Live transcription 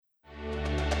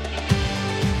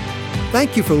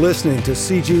Thank you for listening to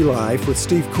CG Life with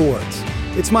Steve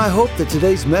Kortz. It's my hope that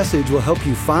today's message will help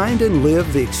you find and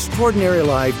live the extraordinary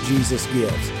life Jesus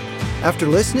gives. After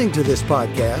listening to this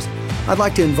podcast, I'd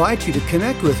like to invite you to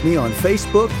connect with me on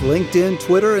Facebook, LinkedIn,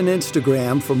 Twitter, and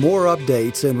Instagram for more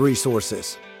updates and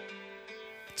resources.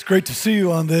 It's great to see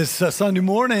you on this Sunday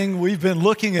morning. We've been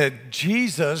looking at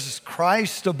Jesus,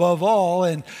 Christ above all,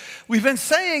 and we've been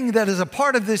saying that as a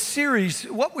part of this series,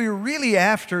 what we're really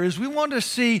after is we want to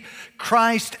see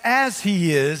Christ as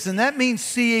He is, and that means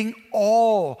seeing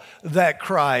all that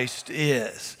Christ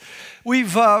is.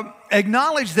 We've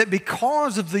acknowledged that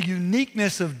because of the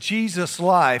uniqueness of Jesus'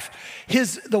 life,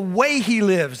 the way He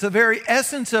lives, the very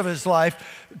essence of His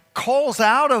life, calls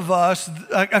out of us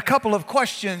a couple of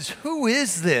questions. Who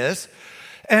is this?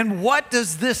 And what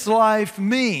does this life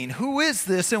mean? Who is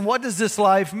this and what does this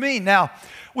life mean? Now,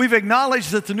 we've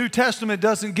acknowledged that the New Testament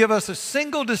doesn't give us a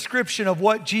single description of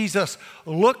what Jesus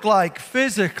looked like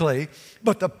physically,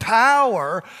 but the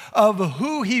power of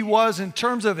who He was in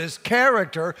terms of His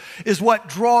character is what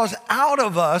draws out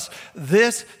of us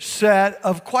this set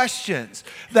of questions.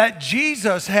 That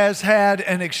Jesus has had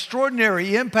an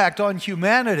extraordinary impact on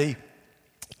humanity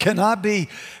cannot be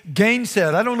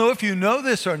gainsaid. I don't know if you know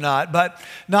this or not, but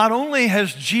not only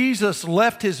has Jesus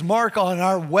left His mark on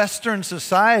our Western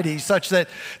society such that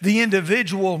the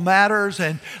individual matters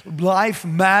and life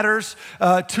matters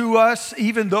to us,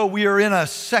 even though we are in a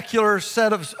secular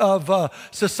set of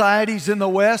societies in the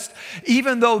West,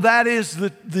 even though that is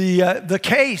the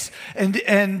case, and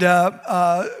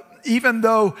even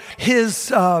though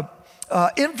His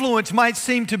influence might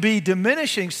seem to be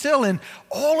diminishing, still in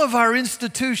all of our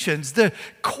institutions, the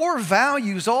core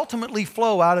values ultimately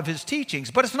flow out of His teachings.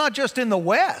 But it's not just in the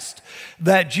West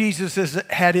that Jesus has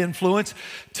had influence.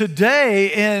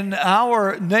 Today in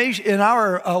our nation, in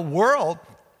our world,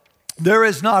 there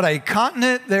is not a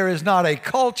continent, there is not a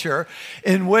culture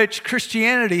in which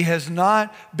Christianity has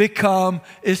not become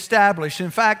established. In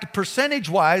fact,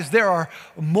 percentage-wise, there are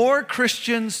more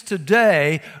Christians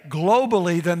today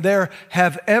globally than there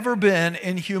have ever been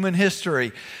in human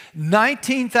history.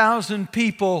 19,000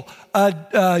 people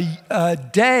a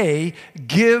day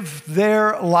give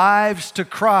their lives to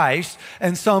Christ,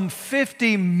 and some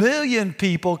 50 million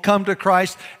people come to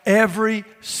Christ every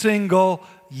single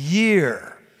year.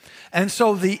 And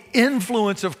so the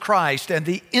influence of Christ and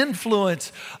the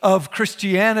influence of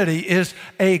Christianity is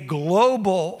a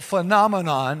global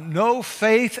phenomenon. No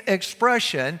faith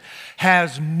expression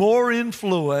has more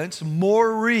influence,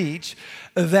 more reach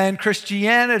than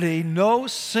Christianity. No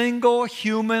single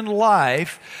human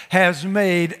life has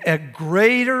made a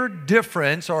greater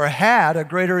difference or had a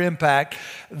greater impact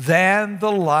than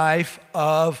the life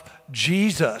of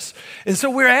Jesus. And so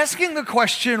we're asking the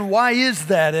question, why is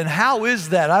that and how is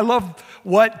that? I love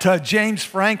what James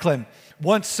Franklin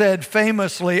once said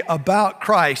famously about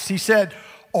Christ. He said,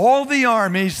 all the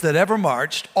armies that ever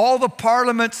marched, all the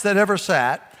parliaments that ever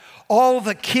sat, all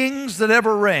the kings that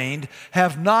ever reigned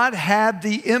have not had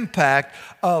the impact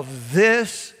of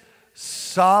this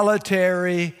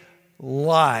solitary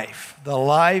life, the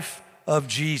life of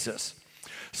Jesus.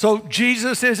 So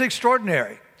Jesus is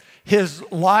extraordinary. His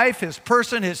life, His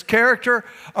person, His character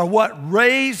are what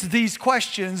raised these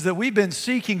questions that we've been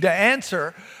seeking to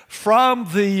answer from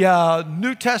the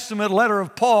New Testament letter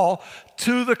of Paul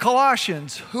to the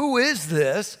Colossians. Who is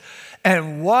this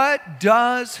and what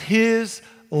does His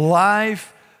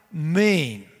life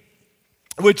mean?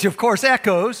 Which of course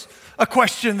echoes a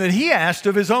question that He asked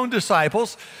of His own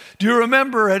disciples. Do you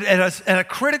remember at a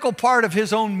critical part of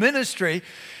His own ministry,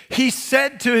 He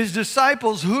said to His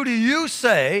disciples, who do you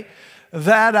say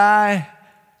that I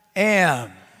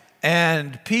am?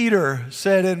 And Peter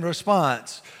said in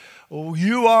response,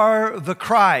 you are the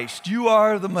Christ, you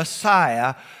are the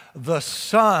Messiah, the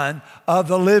Son of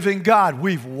the living God.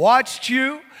 We've watched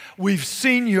you, we've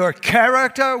seen your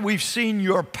character, we've seen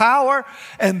your power,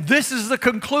 and this is the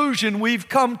conclusion we've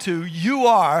come to. You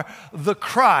are the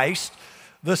Christ,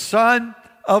 the Son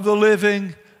of the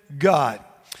living God.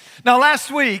 Now, last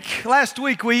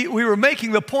week we were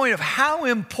making the point of how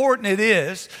important it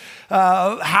is,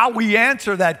 how we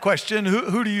answer that question,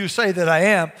 who do you say that I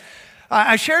am?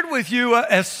 I shared with you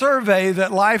a survey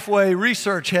that Lifeway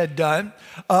Research had done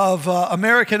of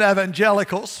American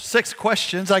evangelicals, 6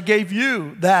 questions. I gave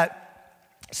you that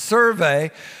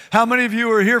survey. How many of you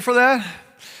were here for that?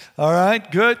 All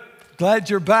right, good.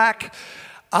 Glad you're back.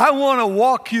 I want to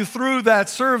walk you through that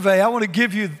survey. I want to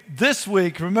give you this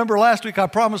week. Remember last week I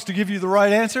promised to give you the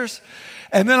right answers?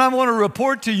 And then I want to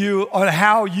report to you on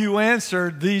how you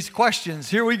answered these questions.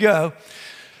 Here we go.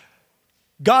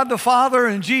 God the Father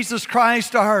and Jesus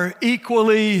Christ are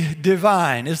equally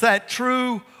divine. Is that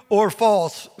true or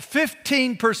false?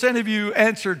 15% of you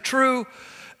answered true.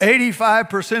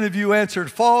 85% of you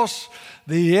answered false.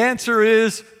 The answer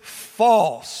is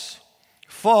false.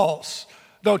 False.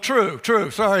 No, true,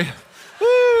 sorry.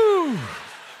 Woo!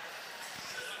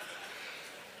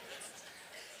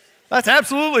 That's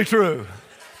absolutely true.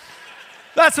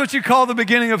 That's what you call the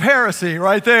beginning of heresy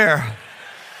right there.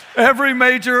 Every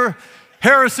major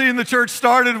heresy in the church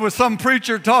started with some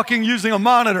preacher talking using a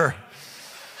monitor.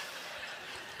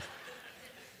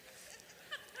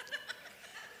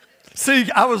 See,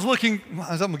 I'm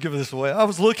going to give this away. I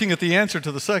was looking at the answer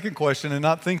to the second question and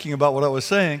not thinking about what I was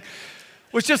saying,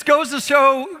 which just goes to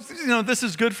show, this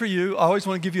is good for you. I always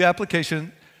want to give you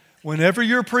application. Whenever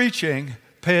you're preaching,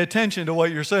 pay attention to what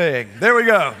you're saying. There we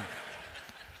go.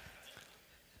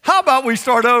 How about we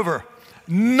start over?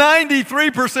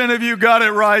 93% of you got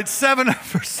it right,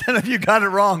 7% of you got it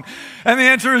wrong. And the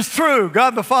answer is true.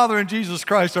 God the Father and Jesus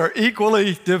Christ are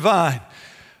equally divine.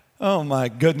 Oh my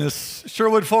goodness.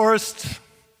 Sherwood Forest,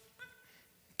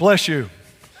 bless you.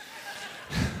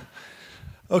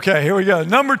 Okay, here we go.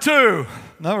 Number 2.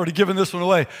 I've already given this one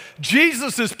away.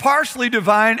 Jesus is partially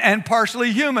divine and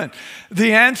partially human.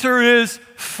 The answer is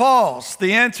false.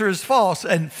 The answer is false.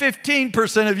 And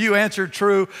 15% of you answered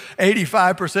true.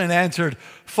 85% answered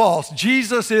false.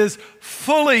 Jesus is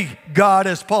fully God,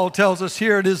 as Paul tells us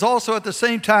here. It is also at the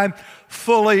same time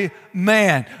fully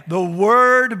man. The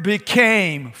Word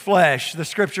became flesh. The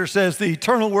Scripture says the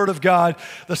eternal Word of God,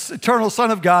 the eternal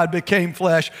Son of God became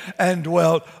flesh and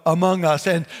dwelt among us.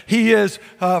 And He is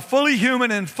fully human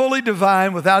and fully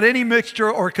divine without any mixture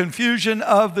or confusion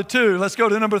of the two. Let's go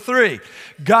to number 3.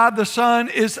 God the Son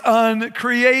is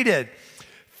uncreated.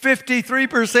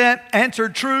 53%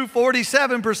 answered true,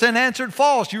 47% answered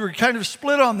false. You were kind of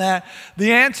split on that.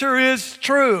 The answer is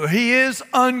true. He is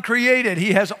uncreated.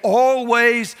 He has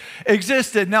always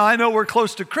existed. Now, I know we're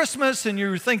close to Christmas and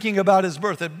you're thinking about His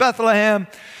birth at Bethlehem,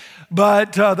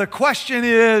 but the question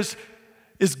is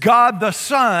God the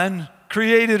Son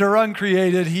created or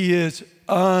uncreated? He is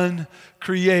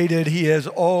uncreated. He has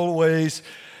always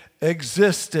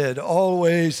existed,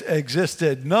 always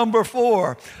existed. Number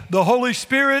 4, the Holy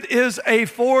Spirit is a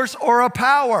force or a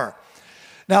power.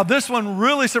 Now, this one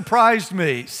really surprised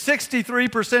me.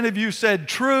 63% of you said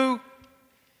true,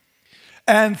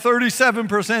 and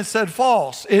 37% said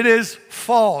false. It is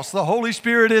false. The Holy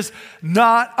Spirit is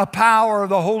not a power.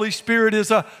 The Holy Spirit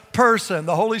is a person.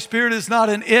 The Holy Spirit is not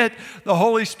an it. The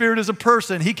Holy Spirit is a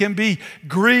person. He can be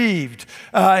grieved.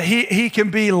 He can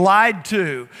be lied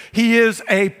to. He is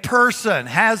a person,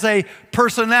 has a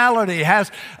personality,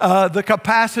 has the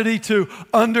capacity to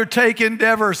undertake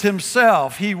endeavors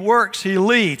himself. He works, he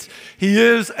leads. He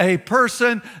is a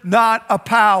person, not a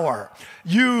power.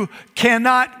 You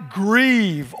cannot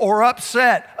grieve or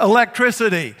upset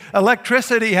electricity.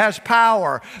 Electricity has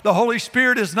power. The Holy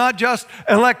Spirit is not just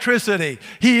electricity.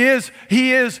 He is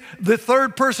the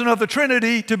third person of the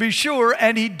Trinity, to be sure,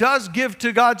 and He does give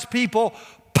to God's people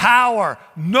power.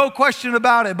 No question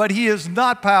about it, but He is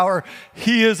not power.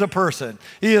 He is a person.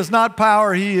 He is not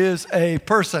power. He is a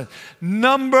person.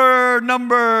 Number.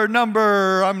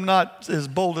 I'm not as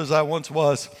bold as I once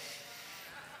was.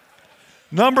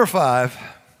 Number 5,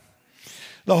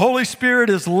 the Holy Spirit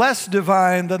is less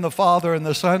divine than the Father and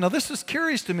the Son. Now, this is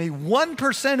curious to me.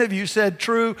 1% of you said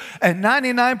true, and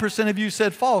 99% of you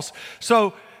said false.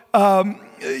 So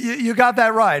you got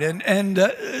that right. And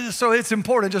so it's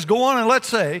important. Just go on and let's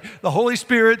say the Holy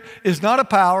Spirit is not a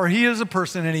power. He is a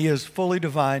person, and He is fully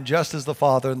divine, just as the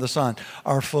Father and the Son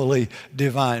are fully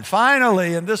divine.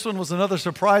 Finally, and this one was another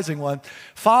surprising one,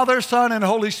 Father, Son, and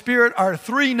Holy Spirit are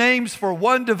 3 names for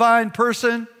one divine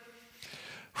person.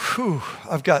 Whew,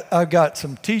 I've got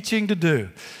some teaching to do.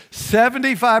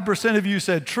 75% of you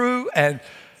said true, and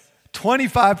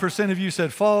 25% of you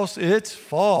said false. It's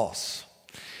false.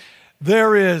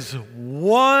 There is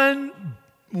one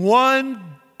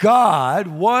God,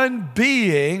 one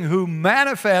being who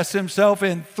manifests Himself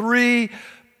in 3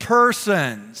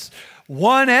 persons.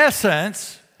 One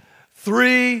essence,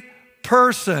 3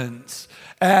 persons.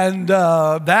 And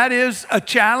that is a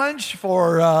challenge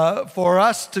for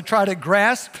us to try to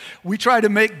grasp. We try to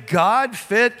make God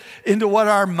fit into what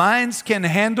our minds can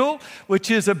handle,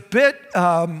 which is a bit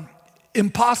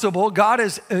impossible. God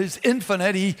is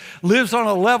infinite. He lives on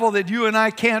a level that you and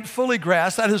I can't fully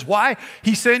grasp. That is why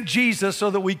He sent Jesus, so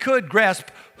that we could grasp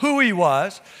who He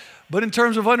was. But in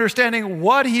terms of understanding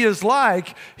what He is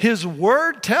like, His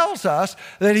Word tells us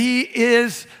that He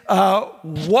is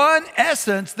one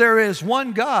essence. There is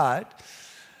one God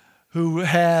who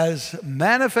has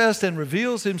manifest and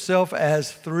reveals himself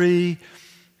as three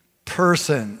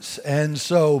persons. And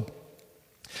so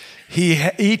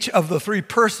each of the three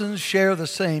persons share the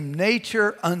same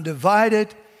nature,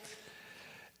 undivided,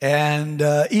 and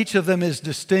each of them is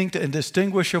distinct and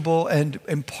distinguishable,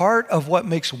 and part of what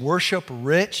makes worship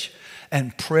rich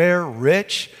and prayer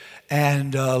rich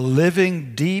and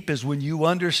living deep is when you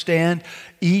understand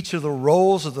each of the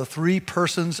roles of the three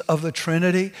persons of the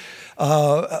Trinity.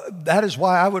 That is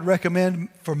why I would recommend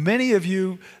for many of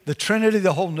you, the Trinity,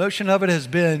 the whole notion of it has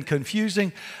been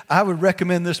confusing. I would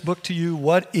recommend this book to you,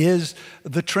 What is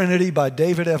the Trinity by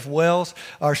David F. Wells.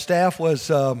 Our staff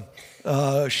was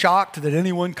shocked that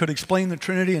anyone could explain the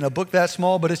Trinity in a book that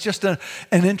small, but it's just an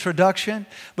introduction.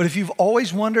 But if you've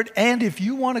always wondered, and if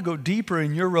you want to go deeper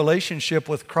in your relationship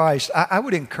with Christ, I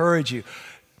would encourage you,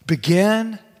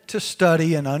 begin to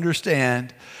study and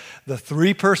understand the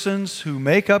three persons who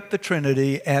make up the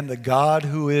Trinity and the God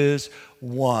who is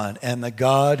one, and the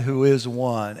God who is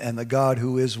one, and the God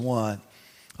who is one.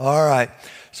 All right.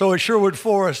 So at Sherwood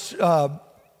Forest,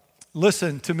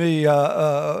 listen to me,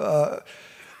 Mr.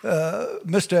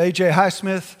 A.J.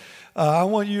 Highsmith. I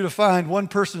want you to find one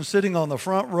person sitting on the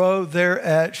front row there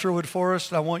at Sherwood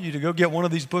Forest. I want you to go get one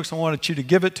of these books. I want you to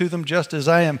give it to them just as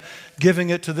I am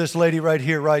giving it to this lady right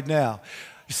here, right now.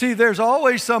 You see, there's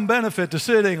always some benefit to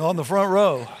sitting on the front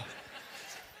row.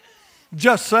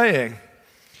 Just saying.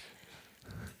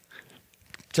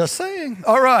 Just saying.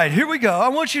 All right, here we go. I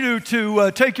want you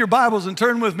to take your Bibles and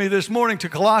turn with me this morning to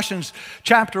Colossians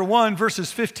chapter 1,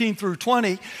 verses 15 through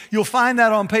 20. You'll find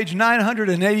that on page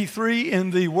 983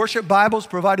 in the worship Bibles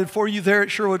provided for you there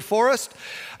at Sherwood Forest.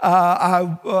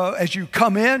 As you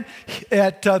come in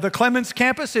at the Clemens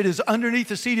campus, it is underneath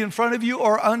the seat in front of you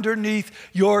or underneath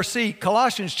your seat.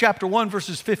 Colossians chapter 1,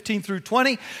 verses 15 through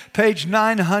 20, page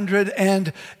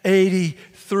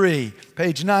 983.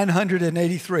 Page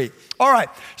 983. All right,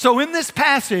 so in this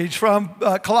passage from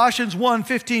Colossians 1,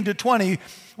 15 to 20,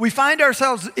 we find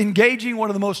ourselves engaging one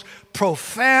of the most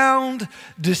profound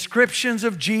descriptions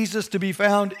of Jesus to be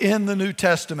found in the New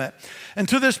Testament. And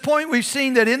to this point, we've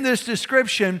seen that in this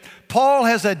description, Paul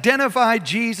has identified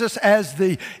Jesus as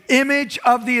the image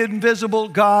of the invisible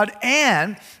God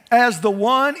and as the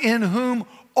one in whom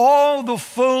all the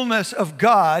fullness of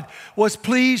God was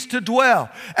pleased to dwell.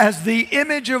 As the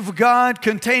image of God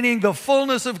containing the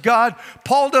fullness of God,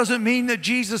 Paul doesn't mean that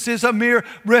Jesus is a mere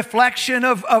reflection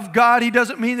of God. He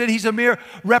doesn't mean that he's a mere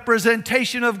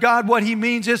representation of God. What he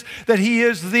means is that he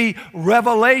is the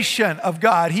revelation of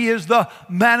God. He is the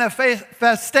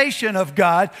manifestation of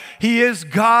God. He is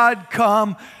God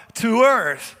come to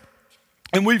earth.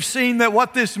 And we've seen that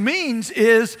what this means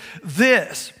is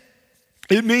this.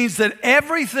 It means that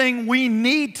everything we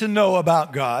need to know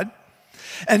about God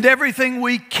and everything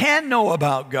we can know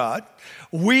about God,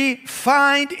 we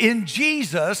find in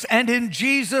Jesus and in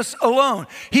Jesus alone.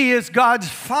 He is God's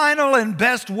final and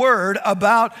best word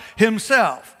about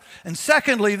himself. And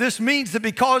secondly, this means that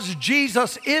because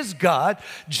Jesus is God,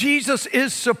 Jesus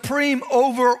is supreme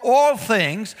over all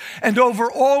things and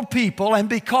over all people. And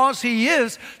because he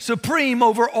is supreme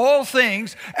over all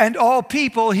things and all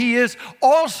people, he is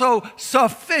also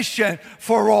sufficient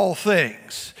for all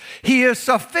things. He is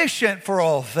sufficient for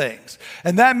all things.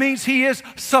 And that means he is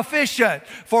sufficient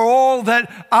for all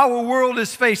that our world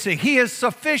is facing. He is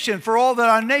sufficient for all that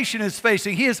our nation is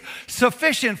facing. He is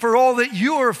sufficient for all that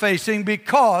you are facing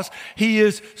because he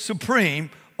is supreme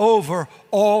over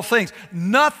all things.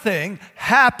 Nothing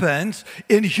happens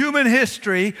in human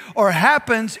history or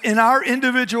happens in our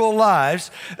individual lives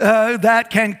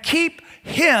that can keep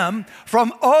him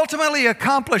from ultimately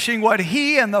accomplishing what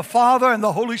he and the Father and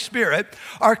the Holy Spirit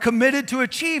are committed to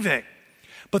achieving.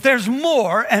 But there's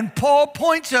more, and Paul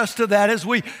points us to that as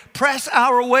we press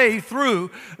our way through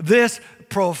this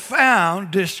profound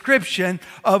description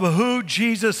of who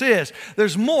Jesus is.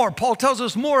 There's more. Paul tells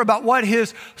us more about what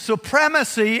his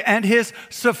supremacy and his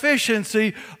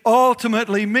sufficiency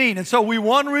ultimately mean. And so we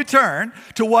want to return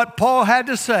to what Paul had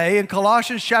to say in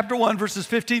Colossians chapter 1, verses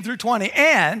 15 through 20.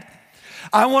 And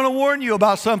I want to warn you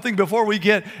about something before we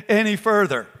get any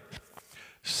further.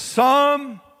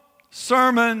 Some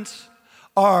sermons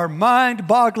are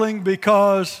mind-boggling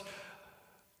because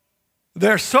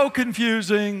they're so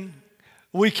confusing,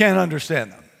 we can't understand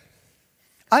them.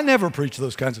 I never preach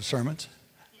those kinds of sermons,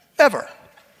 ever.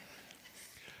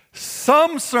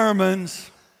 Some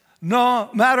sermons, no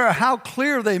matter how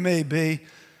clear they may be,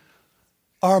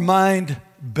 are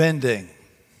mind-bending.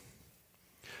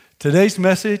 Today's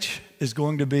message is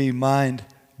going to be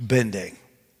mind-bending.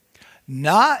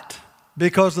 Not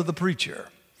because of the preacher,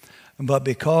 but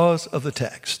because of the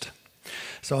text.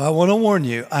 So I want to warn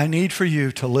you, I need for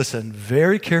you to listen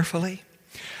very carefully.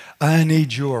 I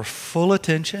need your full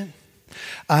attention.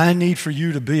 I need for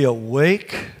you to be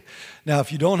awake. Now,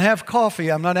 if you don't have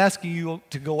coffee, I'm not asking you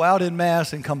to go out in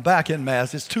Mass and come back in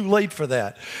Mass. It's too late for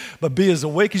that. But be as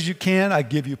awake as you can. I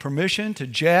give you permission to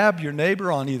jab your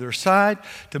neighbor on either side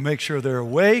to make sure they're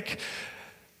awake.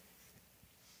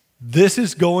 This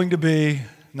is going to be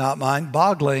not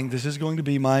mind-boggling. This is going to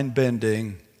be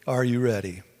mind-bending. Are you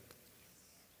ready?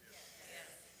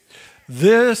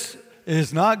 This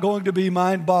is not going to be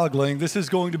mind-boggling. This is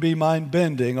going to be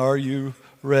mind-bending. Are you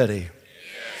ready?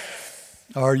 Yes.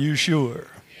 Are you sure?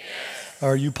 Yes.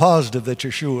 Are you positive that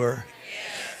you're sure?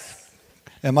 Yes.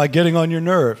 Am I getting on your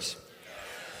nerves?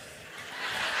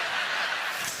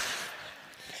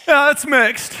 Yeah, it's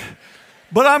mixed.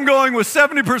 But I'm going with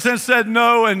 70% said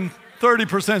no and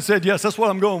 30% said yes. That's what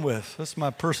I'm going with. That's my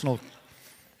personal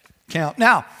count.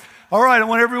 Now, all right, I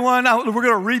want everyone, we're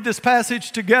going to read this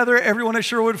passage together. Everyone at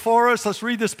Sherwood Forest, let's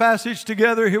read this passage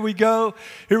together. Here we go.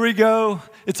 Here we go.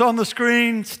 It's on the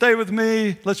screen. Stay with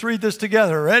me. Let's read this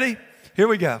together. Ready? Here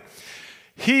we go.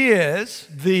 He is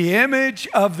the image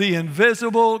of the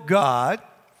invisible God.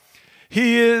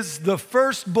 He is the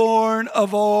firstborn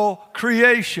of all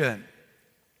creation.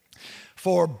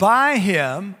 For by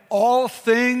him all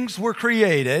things were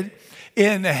created,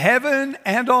 in heaven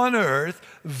and on earth,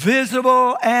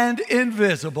 visible and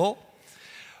invisible,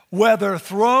 whether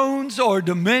thrones or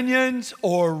dominions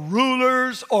or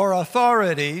rulers or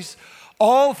authorities,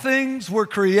 all things were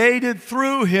created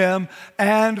through him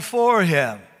and for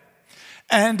him.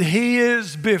 And he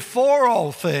is before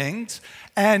all things,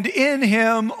 and in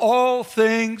him all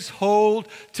things hold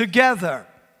together.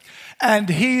 And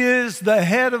he is the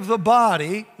head of the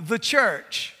body, the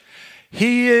church.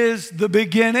 He is the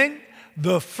beginning,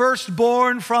 the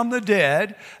firstborn from the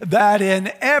dead, that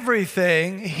in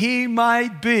everything he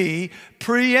might be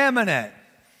preeminent.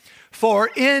 For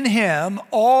in him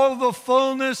all the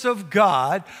fullness of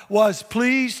God was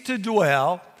pleased to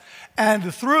dwell,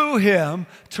 and through him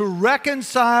to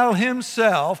reconcile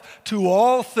himself to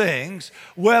all things,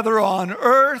 whether on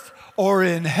earth or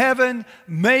in heaven,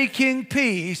 making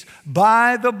peace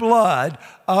by the blood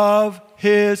of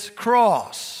his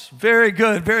cross. Very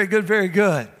good, very good, very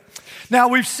good. Now,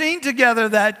 we've seen together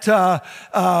that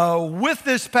with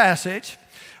this passage,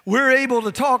 we're able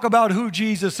to talk about who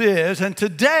Jesus is. And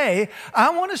today, I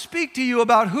want to speak to you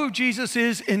about who Jesus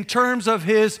is in terms of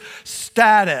his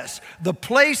status, the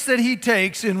place that he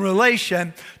takes in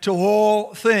relation to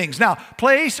all things. Now,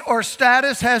 place or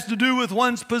status has to do with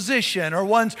one's position or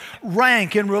one's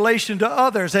rank in relation to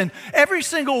others. And every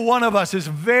single one of us is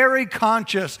very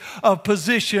conscious of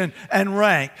position and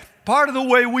rank. Part of the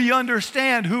way we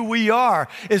understand who we are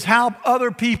is how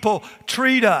other people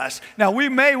treat us. Now, we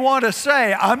may want to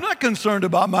say, I'm not concerned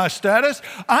about my status.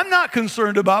 I'm not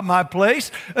concerned about my place.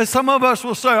 And some of us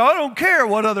will say, I don't care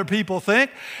what other people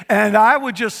think. And I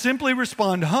would just simply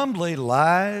respond humbly,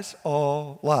 lies,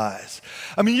 all lies.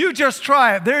 I mean, you just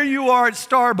try it. There you are at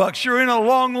Starbucks. You're in a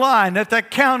long line at that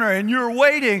counter and you're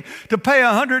waiting to pay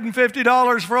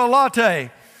 $150 for a latte.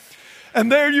 And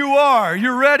there you are.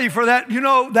 You're ready for that,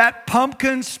 that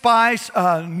pumpkin spice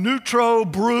Nutro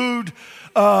brewed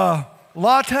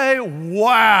latte.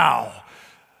 Wow.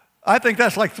 I think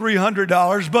that's like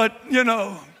 $300, but,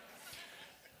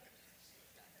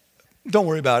 don't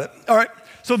worry about it. All right.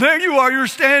 So there you are. You're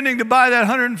standing to buy that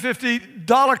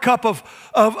 $150 cup of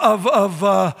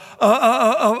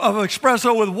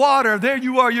espresso with water. There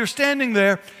you are. You're standing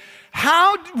there.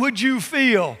 How would you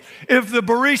feel if the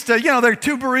barista, there are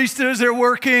two baristas, they're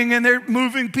working and they're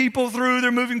moving people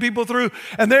through,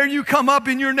 and there you come up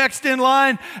and you're next in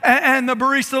line, and the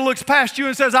barista looks past you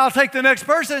and says, I'll take the next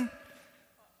person.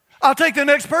 I'll take the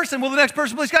next person. Will the next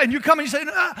person please come? And you come and you say,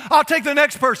 I'll take the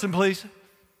next person, please.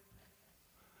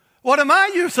 What am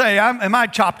I? You say, am I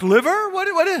chopped liver?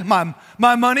 What is my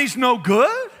money's no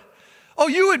good? Oh,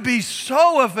 you would be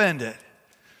so offended.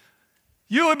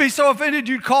 You would be so offended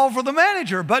you'd call for the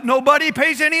manager, but nobody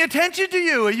pays any attention to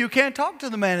you. You can't talk to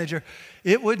the manager.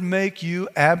 It would make you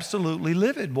absolutely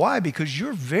livid. Why? Because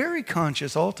you're very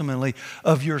conscious ultimately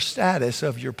of your status,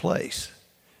 of your place.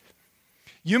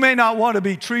 You may not want to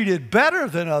be treated better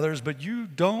than others, but you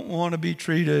don't want to be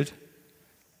treated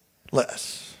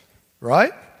less,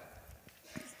 right?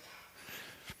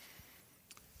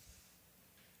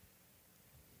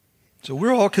 So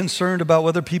we're all concerned about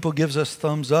whether people gives us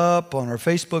thumbs up on our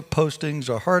Facebook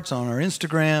postings or hearts on our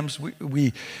Instagrams.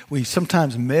 We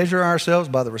sometimes measure ourselves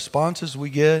by the responses we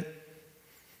get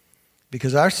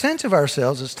because our sense of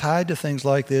ourselves is tied to things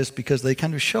like this because they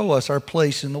kind of show us our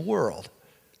place in the world.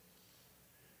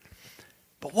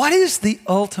 But what is the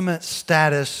ultimate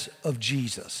status of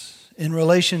Jesus in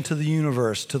relation to the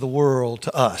universe, to the world,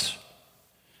 to us?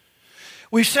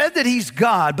 We've said that he's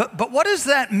God, but what does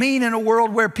that mean in a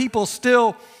world where people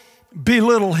still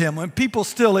belittle him, when people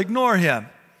still ignore him?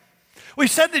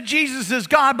 We've said that Jesus is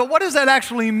God, but what does that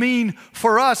actually mean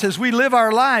for us as we live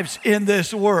our lives in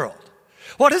this world?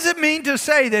 What does it mean to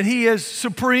say that he is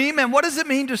supreme, and what does it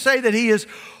mean to say that he is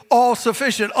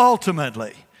all-sufficient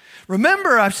ultimately?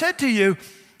 Remember, I've said to you,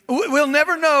 we'll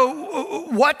never know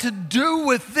what to do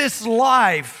with this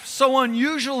life so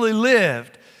unusually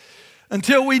lived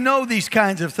until we know these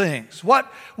kinds of things.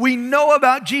 What we know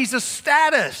about Jesus'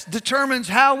 status determines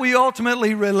how we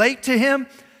ultimately relate to him.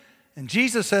 And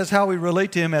Jesus says how we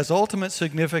relate to him has ultimate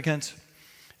significance.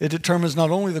 It determines not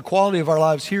only the quality of our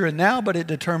lives here and now, but it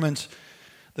determines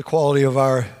the quality of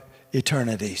our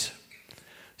eternities.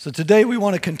 So today we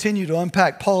want to continue to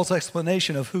unpack Paul's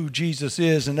explanation of who Jesus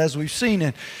is. And as we've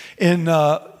seen in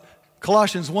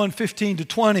Colossians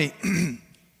 1:15-20,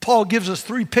 Paul gives us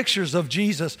three pictures of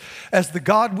Jesus as the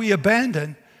God we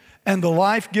abandoned, and the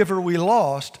life giver we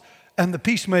lost, and the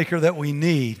peacemaker that we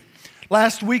need.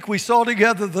 Last week we saw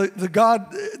together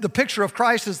the picture of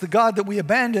Christ as the God that we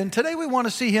abandoned. Today we want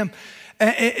to see him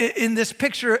in this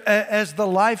picture as the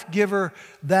life giver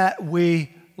that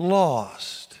we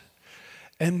lost.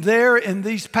 And there in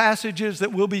these passages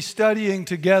that we'll be studying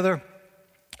together,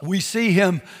 we see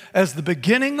him as the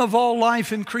beginning of all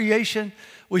life in creation.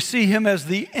 We see him as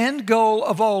the end goal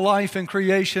of all life in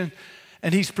creation.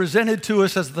 And he's presented to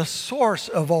us as the source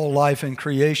of all life in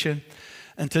creation.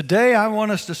 And today I want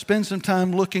us to spend some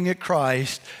time looking at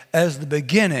Christ as the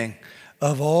beginning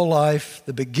of all life,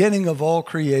 the beginning of all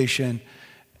creation,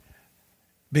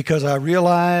 because I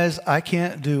realize I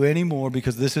can't do any more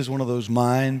because this is one of those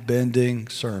mind-bending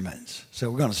sermons. So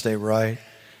we're going to stay right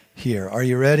here. Are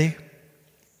you ready?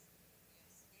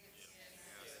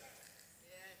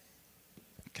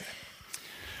 Okay.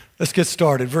 Let's get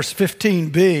started. Verse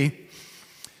 15b,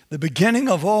 the beginning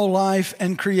of all life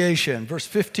and creation. Verse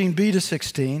 15b to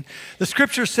 16. The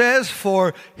scripture says,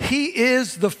 "For he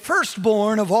is the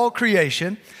firstborn of all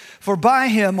creation. For by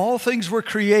him all things were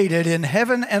created in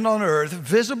heaven and on earth,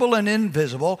 visible and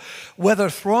invisible, whether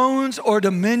thrones or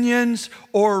dominions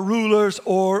or rulers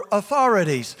or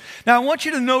authorities." Now I want you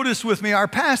to notice with me, our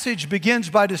passage begins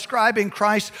by describing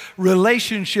Christ's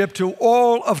relationship to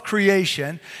all of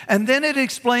creation, and then it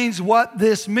explains what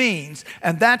this means,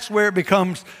 and that's where it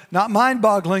becomes not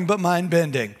mind-boggling but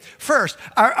mind-bending. First,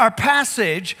 our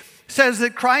passage says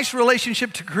that Christ's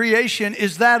relationship to creation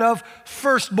is that of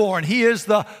firstborn. He is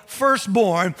the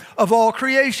firstborn of all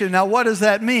creation. Now, what does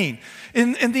that mean?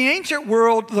 In the ancient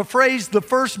world, the phrase "the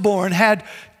firstborn"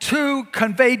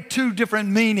 conveyed two different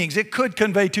meanings. It could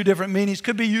convey two different meanings,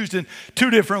 could be used in two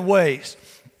different ways.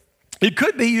 It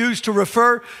could be used to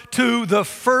refer to the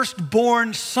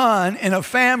firstborn son in a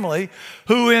family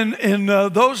who in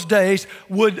those days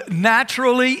would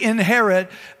naturally inherit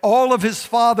all of his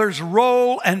father's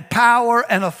role and power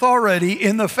and authority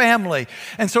in the family.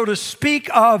 And so to speak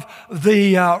of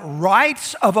the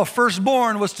rights of a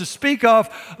firstborn was to speak of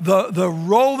the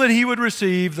role that he would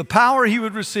receive, the power he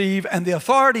would receive, and the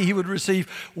authority he would receive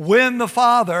when the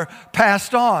father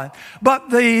passed on. But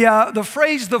the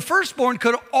phrase "the firstborn"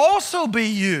 could also be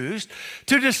used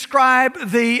to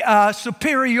describe the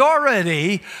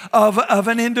superiority of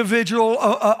an individual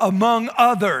among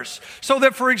others. So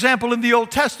that, for example, in the Old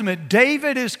Testament,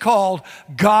 David is called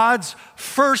God's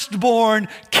firstborn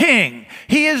king.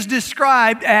 He is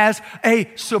described as a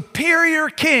superior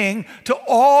king to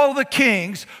all the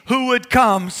kings who would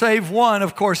come, save one,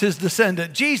 of course, his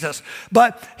descendant, Jesus.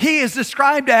 But he is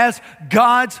described as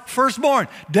God's firstborn.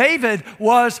 David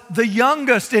was the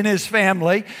youngest in his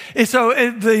family, and so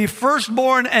the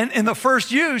firstborn and in the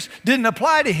first use didn't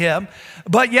apply to him,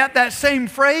 but yet that same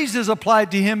phrase is applied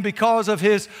to him because of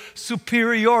his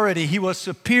superiority. He was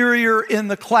superior in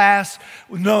the class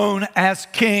known as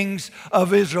kings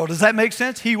of Israel. Does that make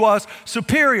sense? He was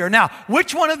superior. Now,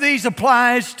 which one of these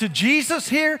applies to Jesus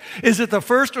here? Is it the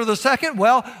first or the second?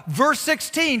 Well, verse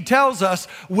 16 tells us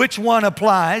which one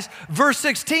applies. Verse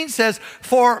 16 says,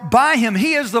 "For by him,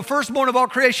 he is the firstborn of all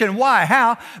creation." Why?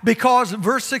 How? Because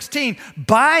verse 16,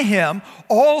 by him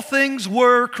all things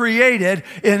were created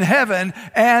in heaven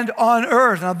and on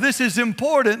earth. Now, this is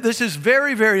important. This is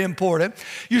very, very important.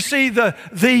 You see, the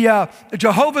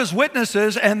Jehovah's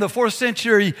Witnesses and the 4th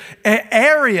century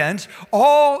Arians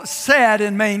all said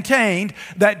and maintained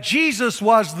that Jesus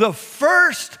was the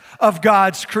first of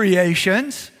God's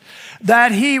creations,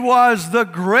 that he was the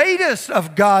greatest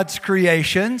of God's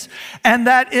creations, and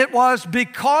that it was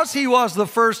because he was the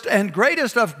first and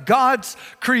greatest of God's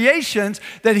creations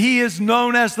that he is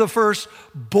known as the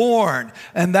firstborn.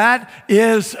 And that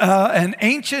is an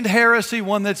ancient heresy,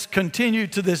 one that's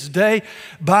continued to this day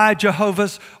by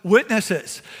Jehovah's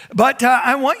Witnesses. But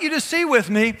I want you to see with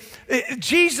me,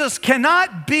 Jesus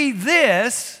cannot be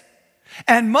this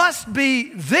and must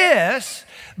be this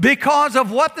because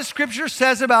of what the scripture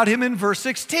says about him in verse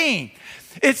 16.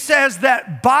 It says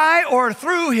that by or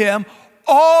through him,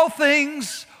 all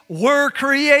things were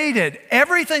created.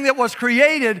 Everything that was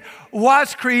created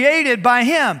by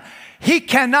him. He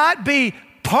cannot be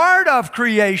part of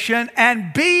creation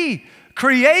and be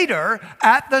creator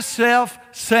at the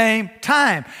same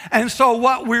time. And so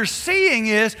what we're seeing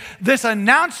is this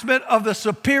announcement of the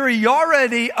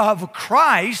superiority of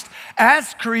Christ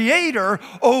as creator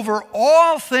over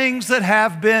all things that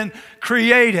have been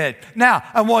created. Now,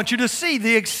 I want you to see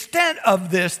the extent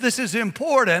of this. This is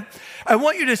important. I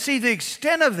want you to see the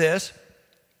extent of this.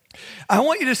 I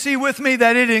want you to see with me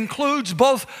that it includes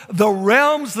both the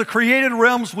realms, the created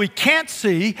realms we can't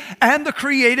see, and the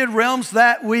created realms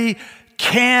that we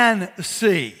can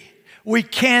see. We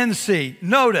can see.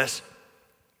 Notice,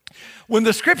 when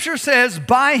the scripture says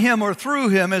by him or through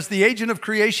him as the agent of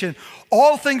creation,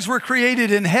 all things were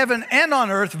created in heaven and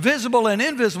on earth, visible and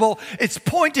invisible, it's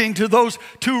pointing to those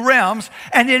two realms,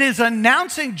 and it is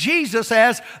announcing Jesus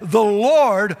as the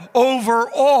Lord over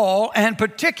all, and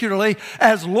particularly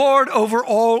as Lord over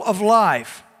all of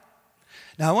life.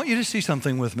 Now, I want you to see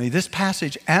something with me. This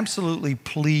passage absolutely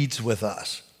pleads with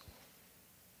us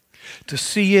to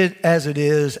see it as it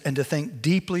is and to think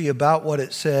deeply about what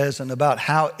it says and about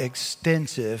how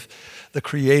extensive the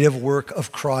creative work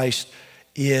of Christ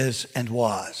is and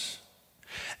was,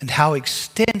 and how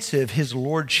extensive his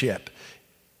lordship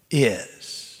is.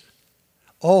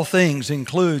 All things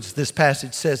includes, this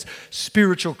passage says,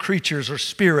 spiritual creatures or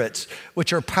spirits,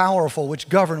 which are powerful, which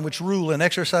govern, which rule and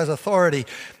exercise authority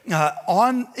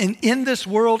in this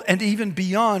world and even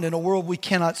beyond in a world we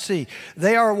cannot see.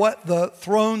 They are what the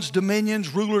thrones,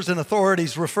 dominions, rulers, and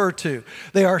authorities refer to.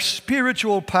 They are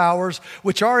spiritual powers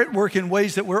which are at work in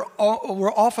ways that we're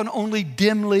often only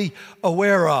dimly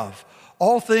aware of.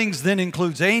 All things then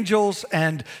includes angels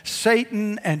and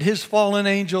Satan and his fallen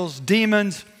angels,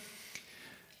 demons.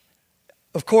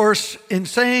 Of course, in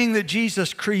saying that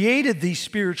Jesus created these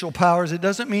spiritual powers, it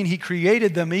doesn't mean he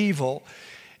created them evil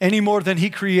any more than he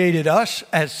created us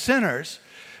as sinners.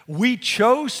 We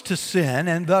chose to sin,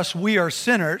 and thus we are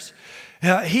sinners.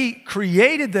 He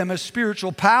created them as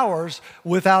spiritual powers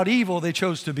without evil. They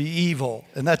chose to be evil,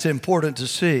 and that's important to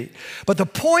see. But the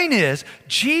point is,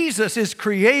 Jesus is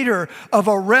creator of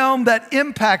a realm that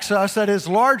impacts us that is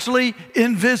largely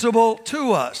invisible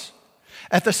to us.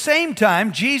 At the same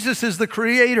time, Jesus is the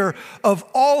creator of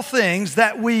all things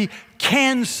that we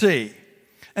can see.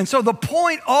 And so the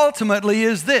point ultimately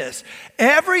is this: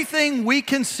 everything we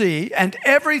can see and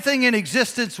everything in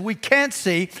existence we can't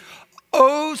see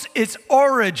owes its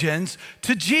origins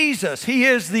to Jesus. He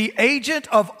is the agent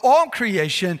of all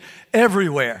creation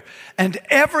everywhere. And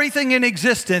everything in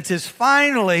existence is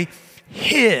finally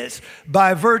his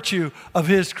by virtue of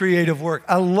his creative work.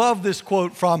 I love this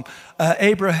quote from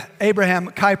Abraham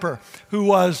Kuyper, who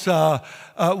was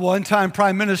one time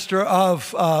prime minister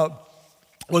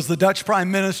was the Dutch prime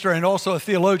minister and also a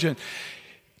theologian.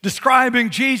 Describing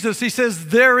Jesus, he says,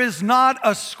 "There is not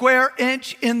a square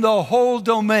inch in the whole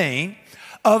domain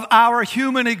of our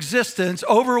human existence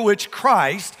over which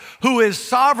Christ, who is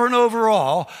sovereign over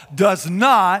all, does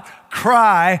not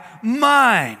cry,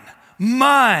 mine,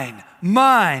 mine,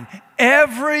 mine."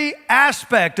 Every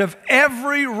aspect of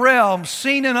every realm,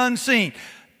 seen and unseen,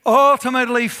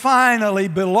 ultimately, finally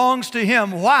belongs to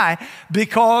him. Why?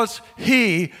 Because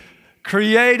he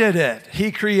created it.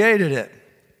 He created it.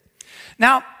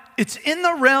 Now, it's in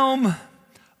the realm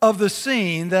of the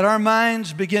seen that our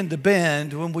minds begin to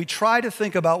bend when we try to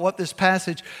think about what this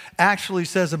passage actually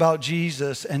says about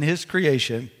Jesus and his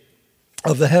creation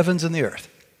of the heavens and the earth.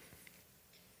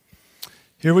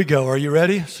 Here we go. Are you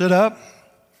ready? Sit up.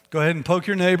 Go ahead and poke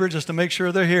your neighbor just to make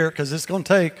sure they're here, because it's going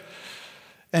to take.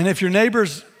 And if your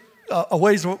neighbor's a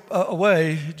ways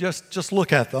away, just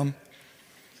look at them.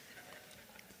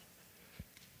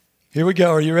 Here we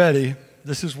go. Are you ready?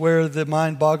 This is where the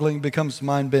mind-boggling becomes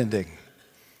mind-bending.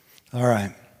 All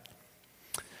right.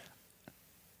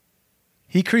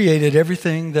 He created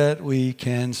everything that we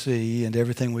can see and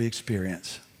everything we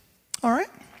experience. All right.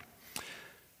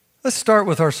 Let's start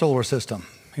with our solar system.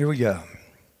 Here we go.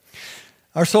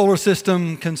 Our solar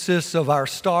system consists of our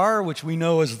star, which we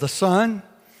know as the sun.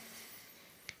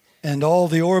 and all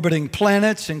the orbiting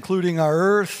planets, including our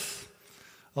Earth,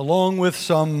 along with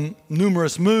some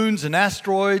numerous moons and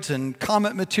asteroids and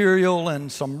comet material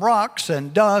and some rocks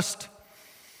and dust.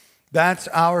 That's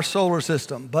our solar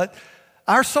system. But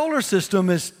our solar system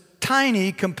is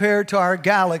tiny compared to our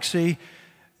galaxy,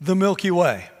 the Milky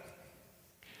Way.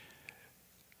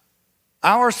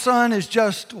 Our sun is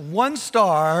just one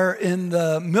star in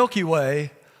the Milky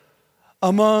Way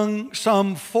among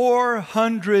some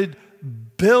 400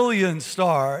 billion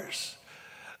stars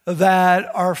that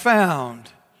are found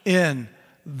in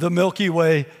the Milky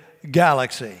Way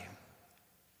galaxy.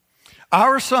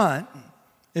 Our sun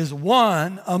is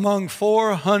one among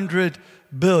 400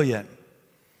 billion.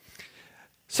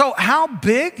 So how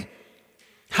big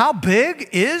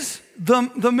is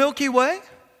the Milky Way?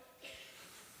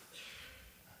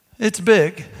 It's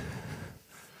big.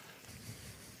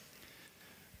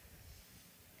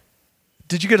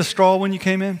 Did you get a straw when you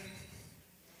came in?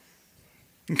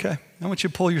 Okay, I want you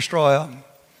to pull your straw out.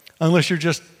 Unless you're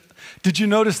just, did you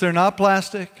notice they're not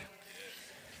plastic?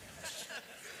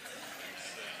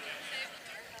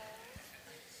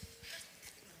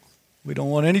 We don't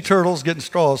want any turtles getting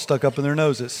straws stuck up in their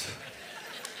noses.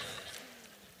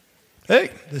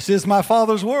 Hey, this is my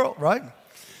Father's world, right?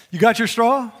 You got your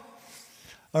straw?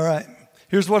 All right,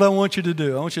 here's what I want you to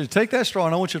do. I want you to take that straw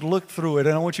and I want you to look through it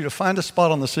and I want you to find a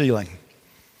spot on the ceiling.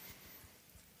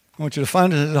 I want you to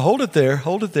find it, hold it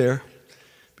there,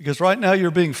 because right now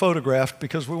you're being photographed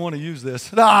because we want to use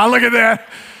this. Ah, look at that.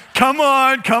 Come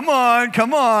on.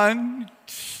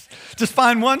 Just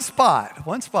find one spot.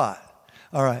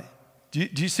 All right. Do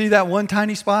you see that one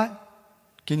tiny spot?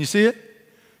 Can you see it?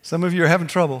 Some of you are having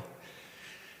trouble.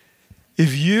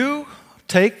 If you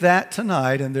take that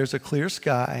tonight and there's a clear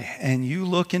sky and you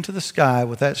look into the sky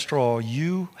with that straw,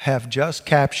 you have just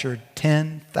captured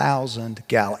 10,000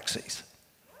 galaxies.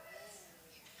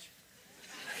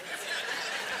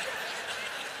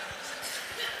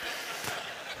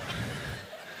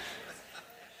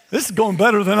 This is going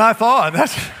better than I thought.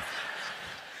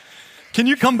 Can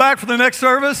you come back for the next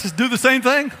service? Do the same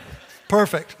thing?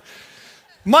 Perfect.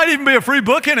 Might even be a free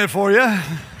book in it for you.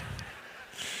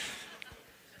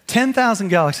 10,000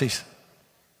 galaxies.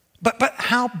 But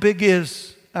how big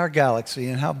is our galaxy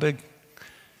and how big?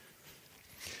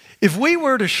 If we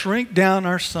were to shrink down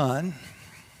our sun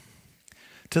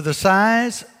to the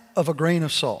size of a grain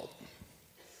of salt,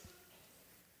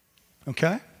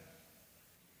 okay?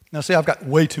 Now see, I've got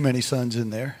way too many suns in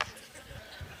there.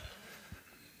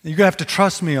 You're going to have to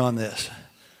trust me on this.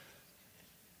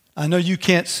 I know you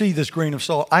can't see this grain of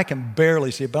salt. I can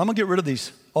barely see it, but I'm going to get rid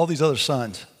of all these other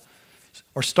suns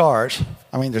or stars.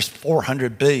 I mean, there's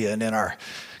 400 billion in our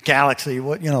galaxy.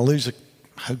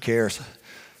 Who cares?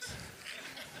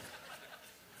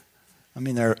 I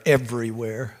mean, they're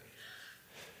everywhere.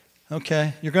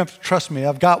 Okay, you're going to have to trust me.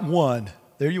 I've got one.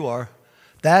 There you are.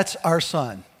 That's our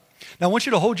sun. Now, I want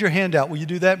you to hold your hand out. Will you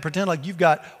do that and pretend like you've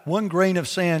got one grain of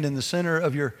sand in the center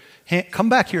of your hand? Come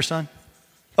back here, son.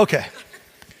 Okay.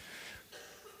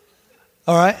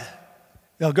 All right.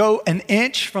 Now go an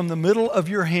inch from the middle of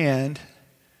your hand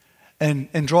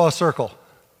and draw a circle.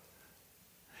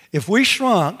 If we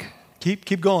shrunk,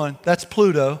 keep going, that's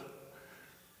Pluto.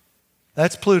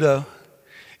 That's Pluto.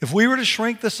 If we were to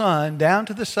shrink the sun down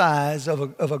to the size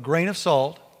of a grain of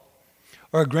salt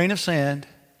or a grain of sand,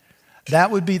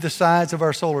 that would be the size of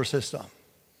our solar system.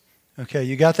 Okay,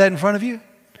 you got that in front of you?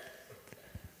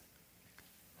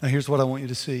 Now here's what I want you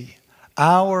to see.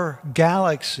 Our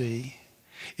galaxy,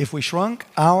 if we shrunk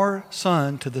our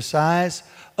sun to the size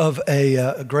of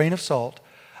a grain of salt,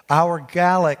 our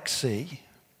galaxy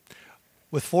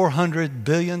with 400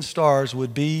 billion stars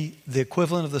would be the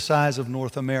equivalent of the size of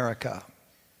North America.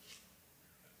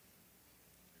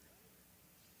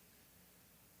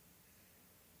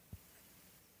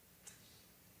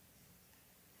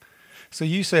 So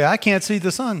you say, I can't see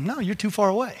the sun. No, you're too far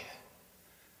away.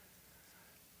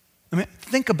 I mean,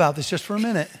 think about this just for a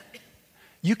minute.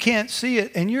 You can't see it,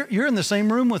 and you're in the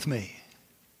same room with me.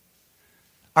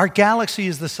 Our galaxy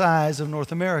is the size of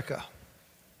North America.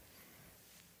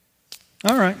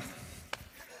 All right.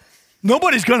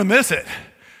 Nobody's going to miss it.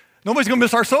 Nobody's going to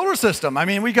miss our solar system. I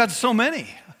mean, we got so many.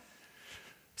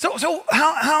 So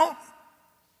how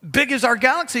big is our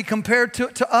galaxy compared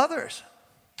to others?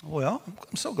 Well,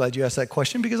 I'm so glad you asked that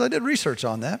question because I did research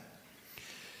on that.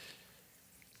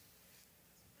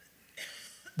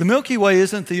 The Milky Way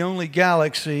isn't the only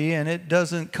galaxy, and it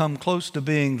doesn't come close to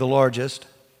being the largest.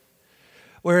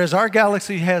 Whereas our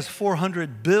galaxy has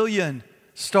 400 billion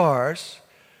stars,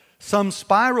 some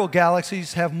spiral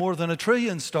galaxies have more than 1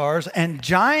 trillion stars, and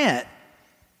giant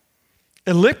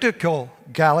Elliptical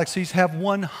galaxies have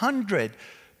 100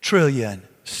 trillion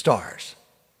stars.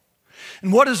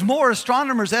 And what is more,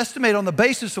 astronomers estimate on the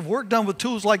basis of work done with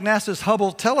tools like NASA's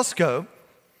Hubble telescope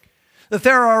that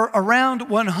there are around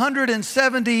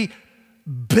 170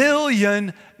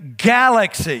 billion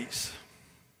galaxies.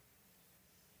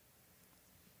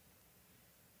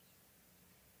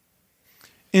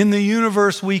 In the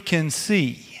universe we can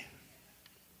see.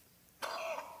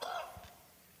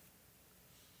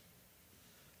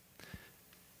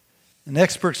 And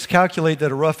experts calculate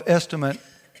that a rough estimate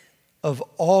of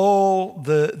all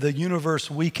the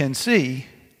universe we can see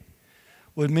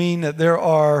would mean that there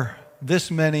are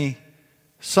this many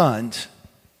suns.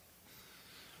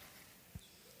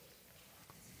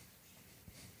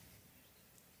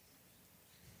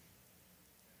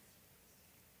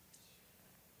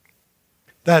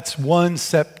 That's 1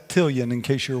 septillion, in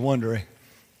case you're wondering.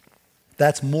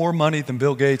 That's more money than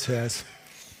Bill Gates has.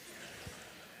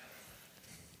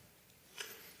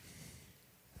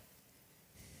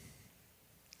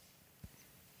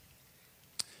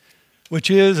 Which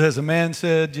is, as a man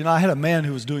said, I had a man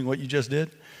who was doing what you just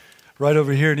did right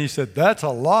over here, and he said, that's a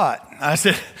lot. I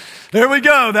said, there we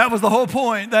go. That was the whole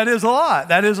point. That is a lot.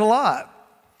 That is a lot.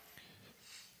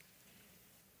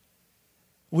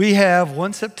 We have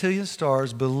 1 septillion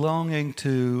stars belonging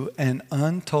to an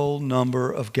untold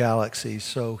number of galaxies.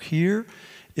 So here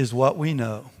is what we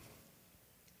know.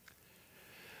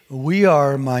 We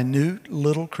are minute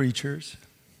little creatures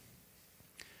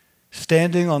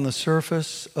standing on the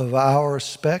surface of our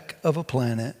speck of a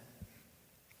planet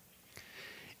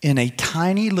in a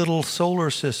tiny little solar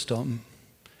system,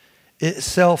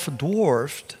 itself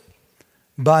dwarfed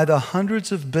by the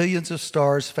hundreds of billions of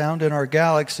stars found in our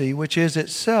galaxy, which is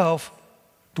itself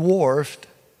dwarfed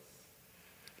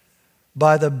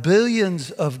by the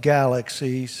billions of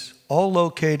galaxies, all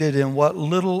located in what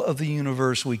little of the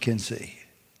universe we can see.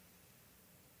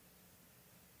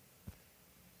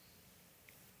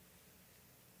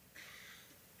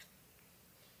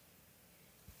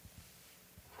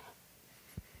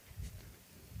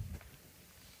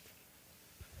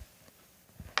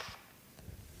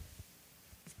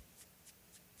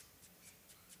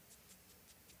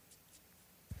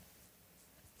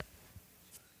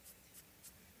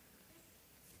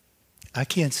 I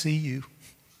can't see you.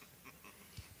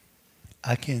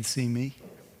 I can't see me.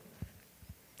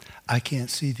 I can't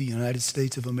see the United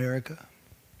States of America.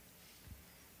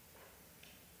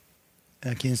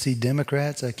 I can't see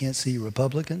Democrats. I can't see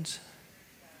Republicans.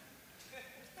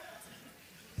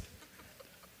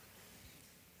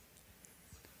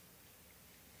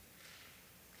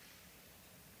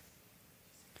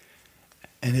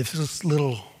 And if this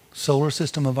little solar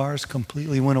system of ours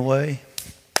completely went away,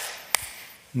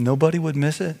 nobody would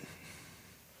miss it.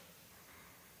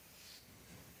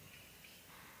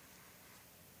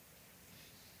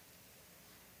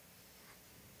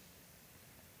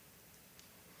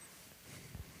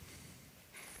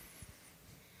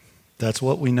 That's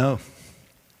what we know.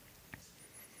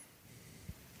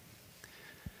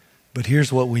 But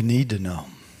here's what we need to know.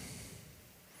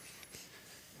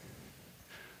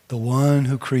 The one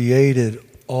who created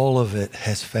all of it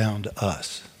has found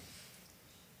us.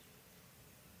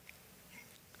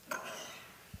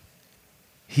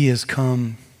 He has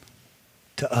come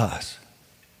to us.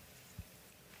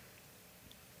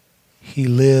 He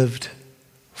lived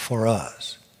for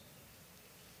us.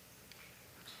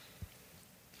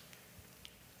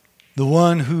 The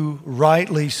one who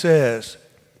rightly says,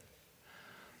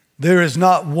 there is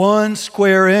not 1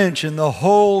 square inch in the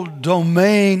whole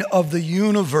domain of the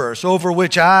universe over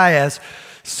which I, as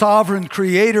sovereign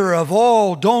creator of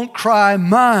all, don't cry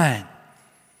mine.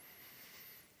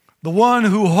 The one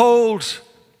who holds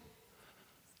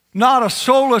not a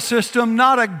solar system,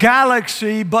 not a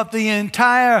galaxy, but the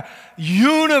entire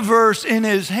universe in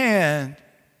his hand.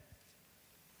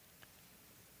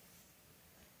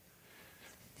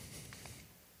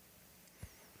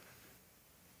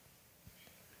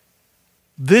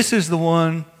 This is the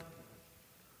one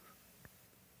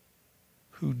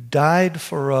who died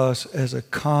for us as a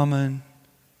common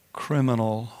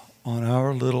criminal on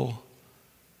our little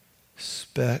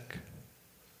speck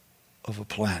of a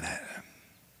planet.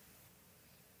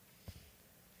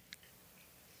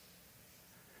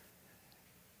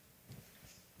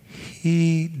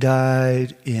 He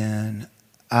died in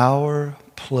our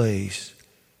place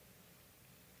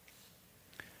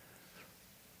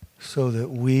so that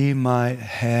we might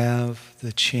have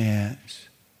the chance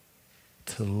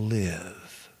to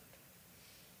live.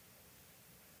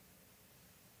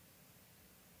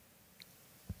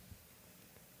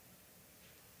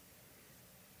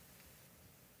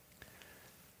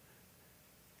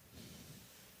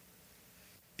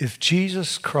 if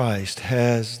Jesus Christ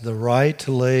has the right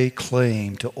to lay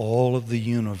claim to all of the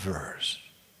universe,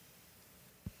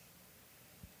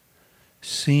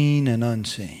 seen and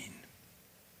unseen,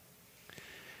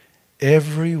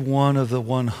 every one of the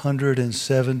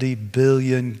 170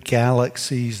 billion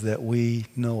galaxies that we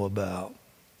know about,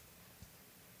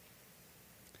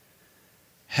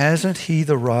 hasn't he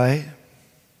the right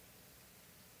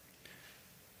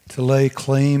to lay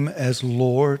claim as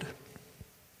Lord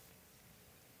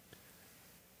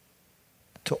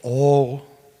to all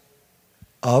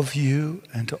of you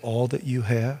and to all that you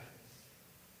have?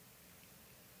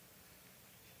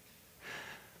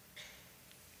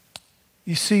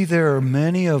 You see, there are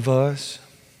many of us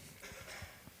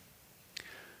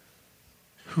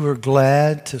who are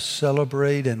glad to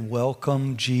celebrate and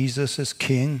welcome Jesus as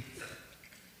King,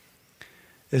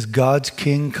 as God's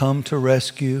King come to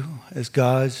rescue, as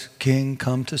God's King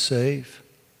come to save.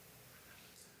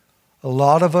 A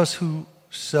lot of us who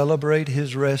celebrate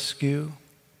his rescue,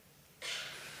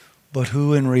 but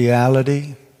who in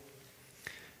reality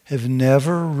have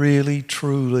never really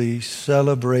truly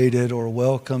celebrated or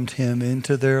welcomed him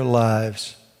into their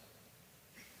lives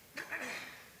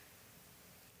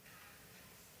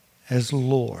as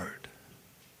Lord.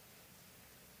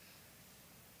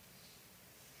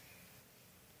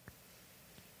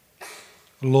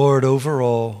 Lord over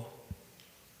all,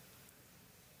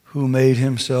 who made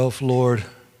himself Lord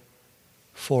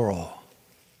for all.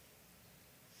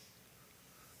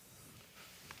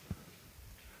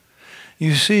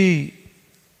 You see,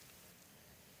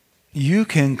 you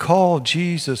can call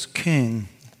Jesus King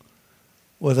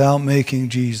without making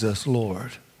Jesus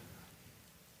Lord.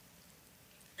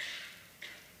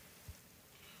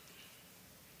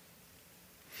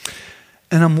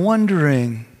 And I'm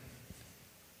wondering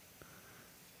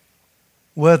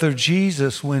whether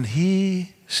Jesus, when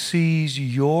he sees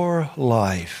your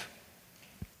life,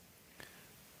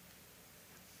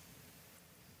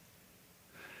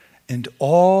 and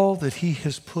all that he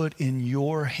has put in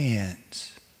your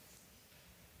hands,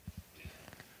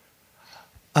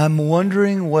 I'm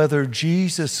wondering whether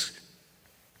Jesus,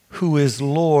 who is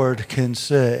Lord, can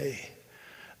say,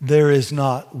 there is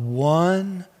not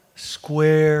one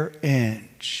square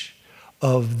inch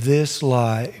of this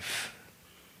life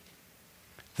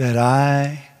that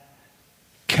I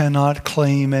cannot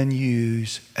claim and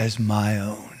use as my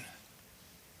own.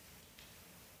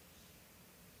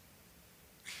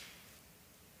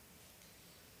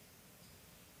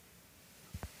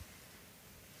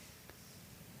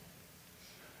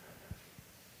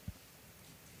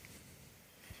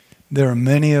 There are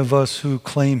many of us who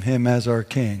claim him as our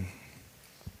King.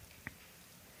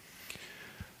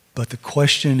 But the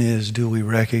question is, do we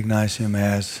recognize him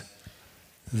as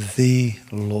the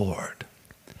Lord?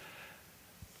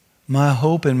 My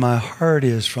hope in my heart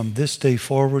is from this day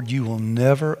forward, you will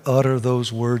never utter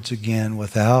those words again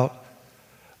without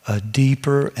a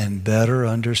deeper and better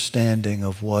understanding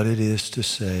of what it is to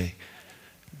say,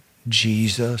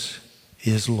 Jesus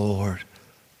is Lord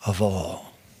of all.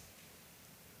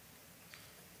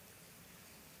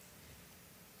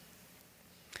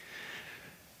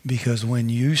 Because when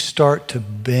you start to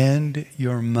bend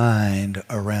your mind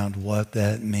around what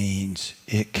that means,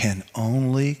 it can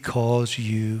only cause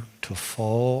you to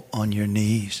fall on your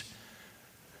knees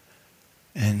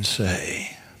and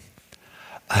say,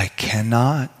 I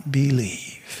cannot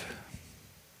believe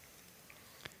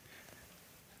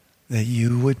that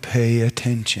you would pay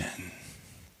attention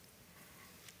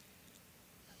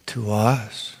to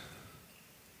us.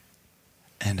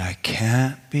 And I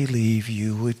can't believe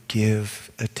you would give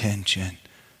attention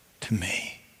to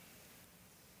me.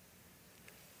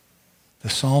 The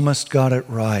psalmist got it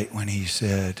right when he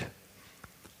said,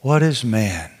 what is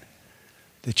man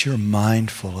that you're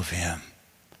mindful of him?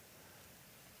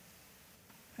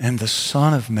 And the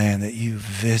Son of Man that you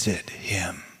visit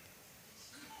him.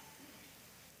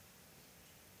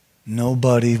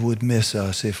 Nobody would miss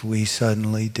us if we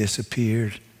suddenly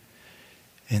disappeared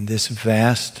in this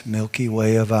vast Milky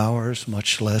Way of ours,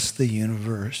 much less the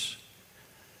universe,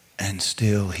 and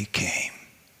still he came.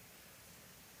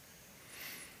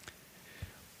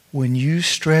 When you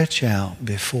stretch out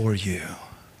before you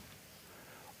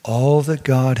all that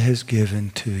God has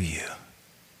given to you,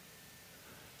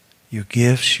 your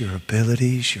gifts, your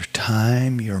abilities, your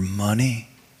time, your money,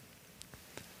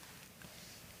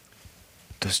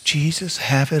 does Jesus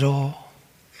have it all?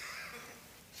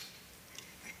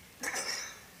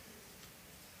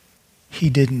 He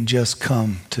didn't just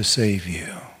come to save you.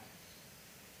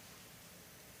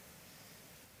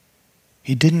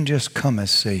 He didn't just come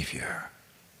as Savior.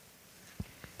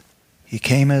 He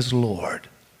came as Lord,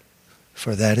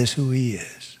 for that is who he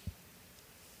is.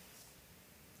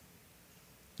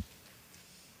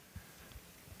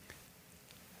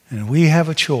 And we have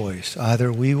a choice.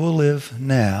 Either we will live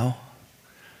now,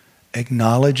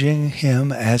 acknowledging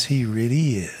him as he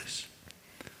really is,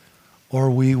 or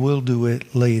we will do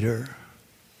it later.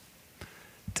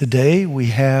 Today we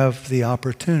have the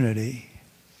opportunity.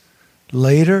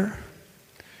 Later,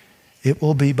 it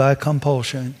will be by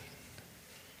compulsion.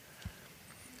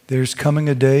 There's coming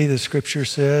a day, the scripture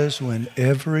says, when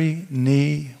every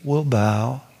knee will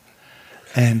bow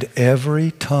and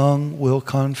every tongue will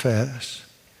confess,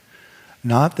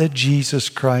 not that Jesus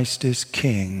Christ is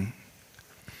King,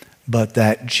 but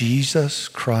that Jesus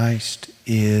Christ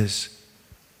is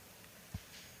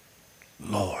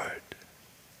Lord.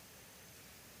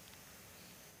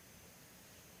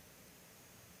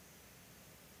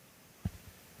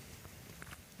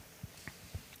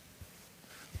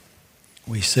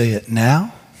 We say it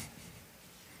now,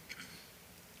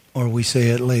 or we say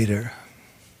it later,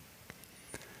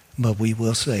 but we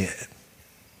will say it.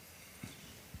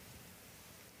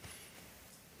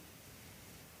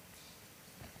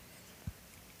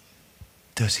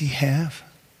 Does he have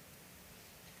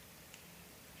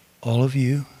all of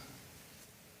you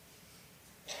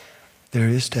there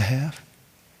is to have?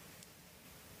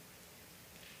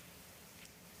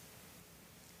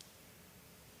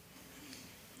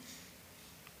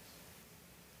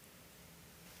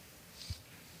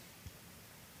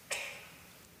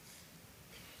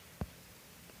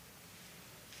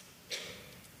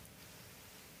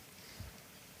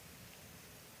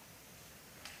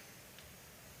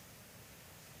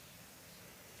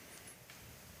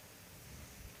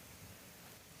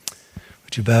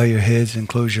 Would you bow your heads and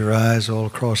close your eyes all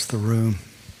across the room?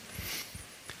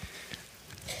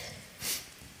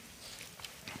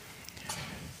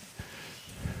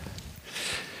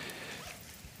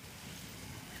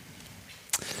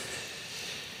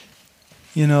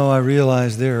 You know, I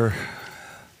realize there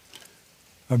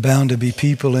are bound to be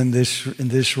people in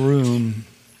this room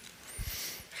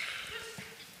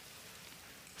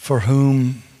for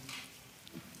whom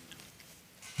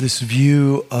this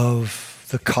view of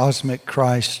the cosmic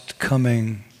Christ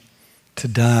coming to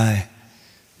die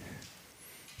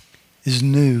is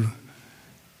new.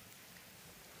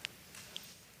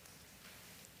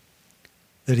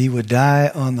 That he would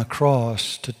die on the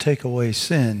cross to take away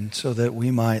sin so that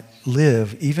we might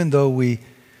live, even though we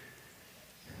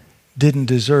didn't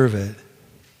deserve it,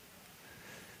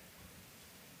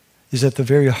 is at the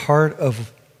very heart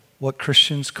of what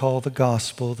Christians call the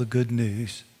gospel, the good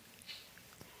news.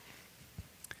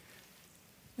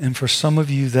 And for some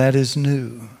of you, that is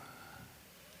new.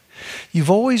 You've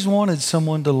always wanted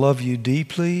someone to love you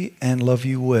deeply and love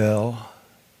you well.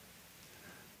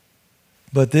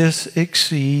 But this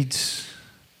exceeds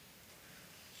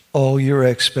all your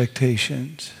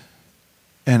expectations.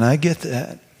 And I get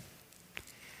that.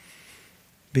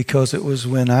 Because it was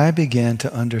when I began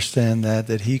to understand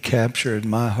that he captured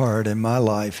my heart and my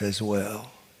life as well.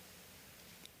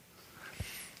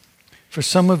 For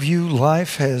some of you,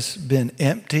 life has been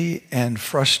empty and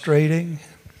frustrating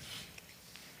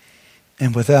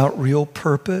and without real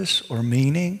purpose or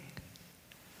meaning.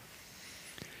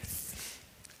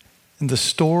 And the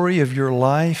story of your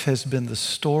life has been the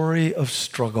story of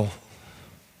struggle,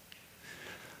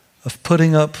 of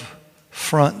putting up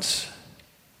fronts,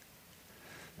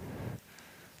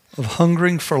 of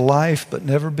hungering for life but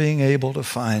never being able to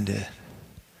find it.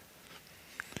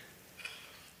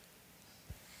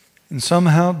 And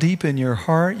somehow deep in your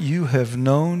heart, you have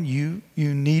known you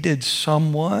needed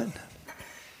someone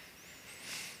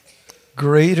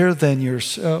greater than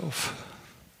yourself.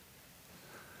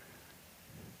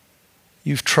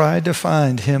 You've tried to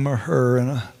find him or her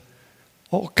in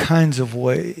all kinds of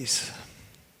ways.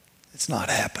 It's not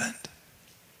happened.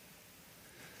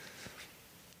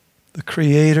 The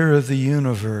creator of the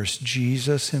universe,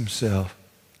 Jesus himself,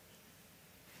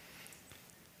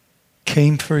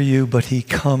 came for you, but he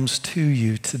comes to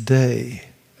you today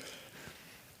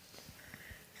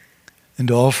and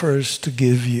offers to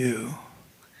give you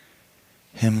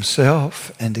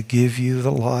himself and to give you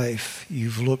the life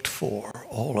you've looked for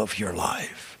all of your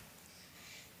life.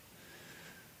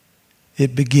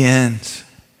 It begins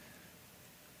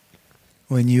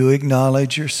when you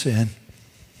acknowledge your sin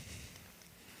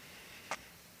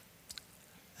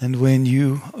and when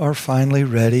you are finally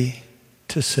ready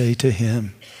to say to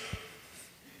him,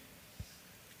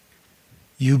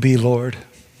 "You be Lord."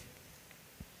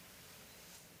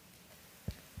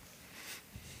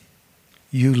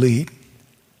 You lead,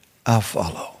 I'll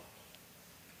follow.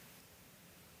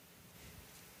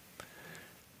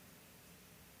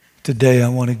 Today I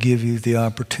want to give you the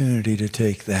opportunity to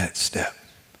take that step.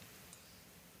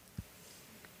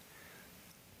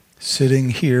 Sitting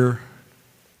here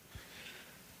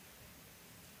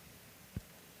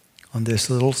on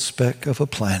this little speck of a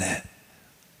planet.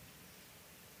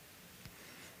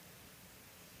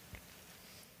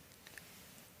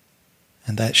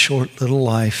 And that short little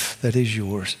life that is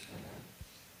yours,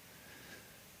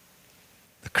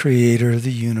 the Creator of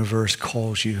the universe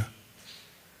calls you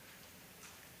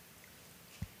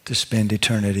to spend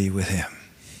eternity with Him.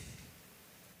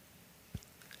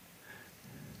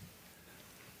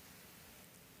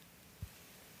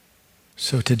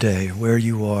 So today, where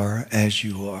you are, as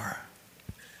you are,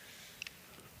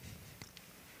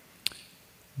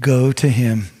 go to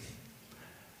Him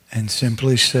and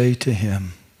simply say to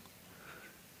Him,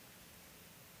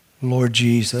 Lord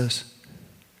Jesus,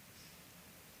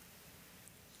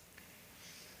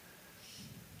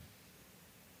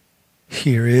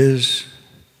 here is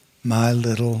my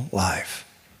little life.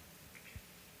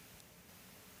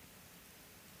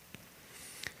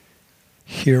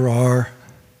 Here are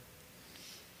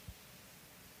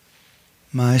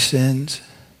my sins.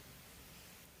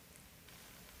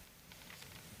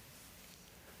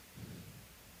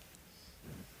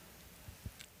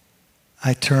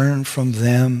 I turn from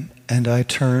them and I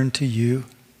turn to you.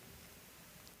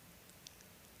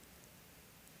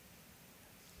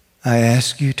 I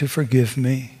ask you to forgive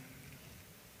me.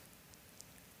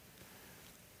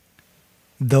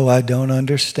 Though I don't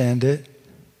understand it,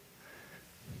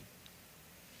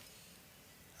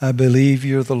 I believe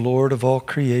you're the Lord of all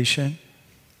creation,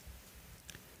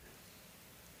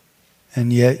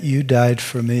 and yet you died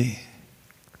for me.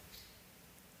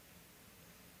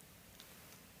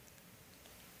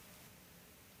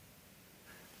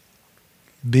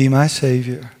 Be my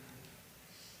Savior,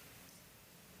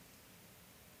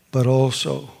 but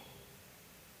also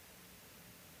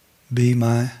be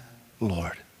my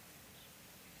Lord.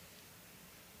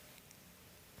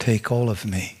 Take all of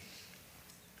me.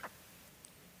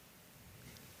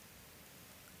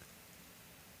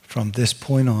 From this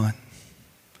point on,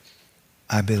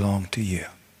 I belong to you.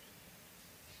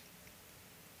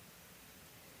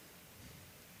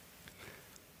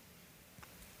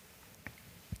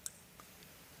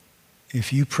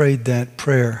 If you prayed that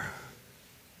prayer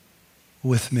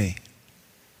with me,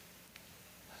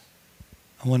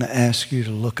 I want to ask you to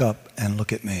look up and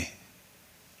look at me.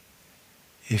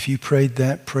 If you prayed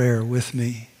that prayer with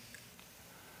me,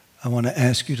 I want to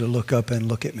ask you to look up and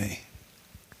look at me.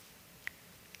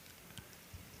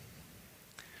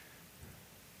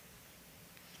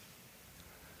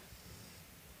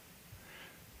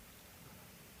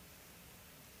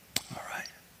 All right.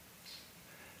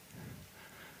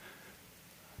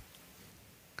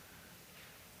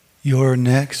 Your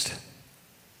next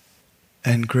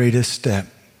and greatest step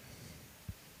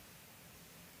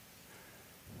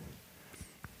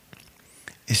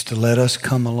is to let us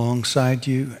come alongside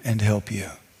you and help you.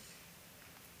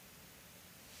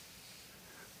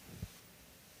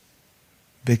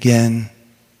 Begin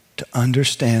to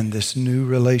understand this new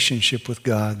relationship with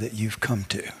God that you've come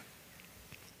to.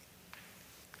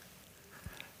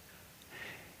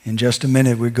 In just a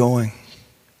minute, we're going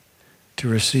to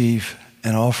receive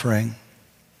an offering.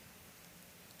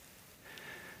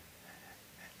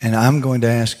 And I'm going to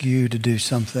ask you to do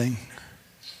something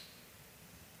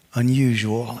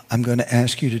unusual. I'm going to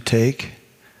ask you to take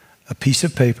a piece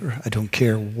of paper. I don't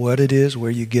care what it is, where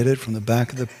you get it, from the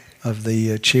back of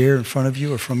the chair in front of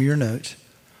you or from your notes.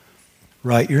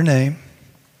 Write your name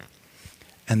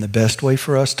and the best way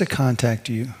for us to contact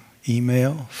you,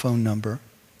 email, phone number.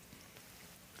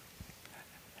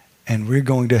 And we're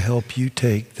going to help you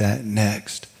take that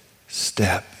next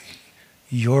step.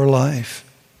 Your life,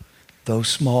 though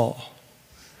small,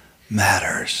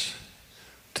 matters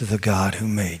to the God who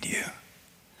made you.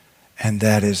 And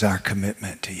that is our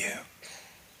commitment to you.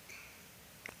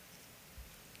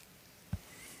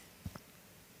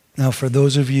 Now, for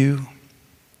those of you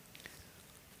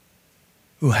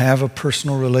who have a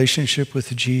personal relationship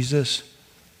with Jesus,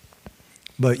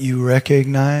 but you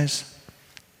recognize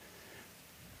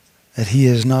that He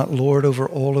is not Lord over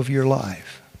all of your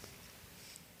life,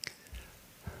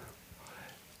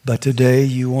 but today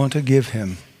you want to give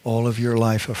Him all of your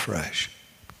life afresh,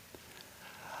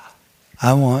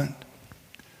 I want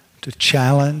to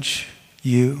challenge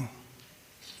you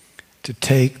to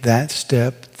take that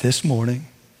step this morning,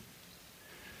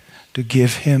 to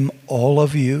give Him all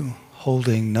of you,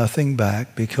 holding nothing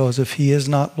back, because if He is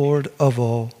not Lord of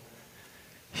all,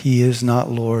 He is not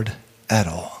Lord at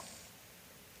all.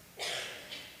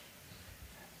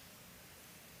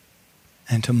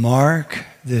 And to mark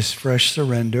this fresh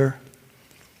surrender,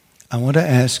 I want to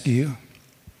ask you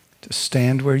to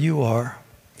stand where you are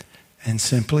and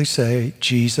simply say,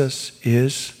 Jesus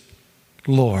is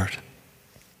Lord.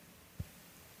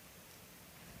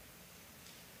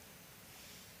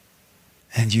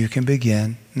 And you can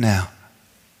begin now.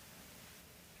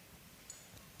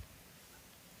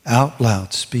 Out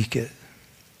loud, speak it.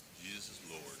 Jesus is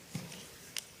Lord.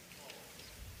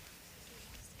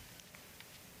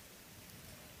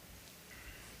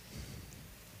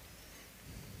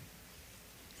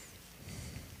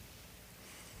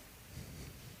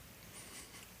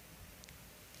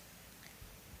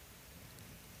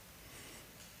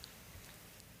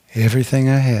 Everything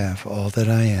I have, all that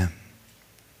I am.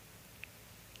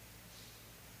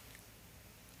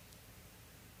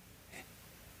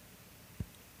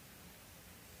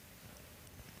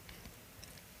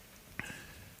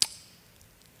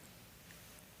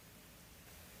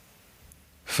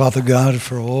 Father God,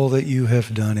 for all that you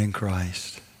have done in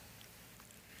Christ.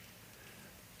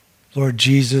 Lord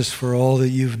Jesus, for all that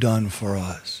you've done for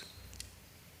us.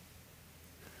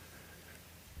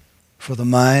 For the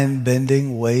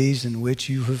mind-bending ways in which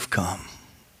you have come.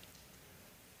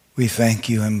 We thank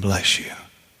you and bless you.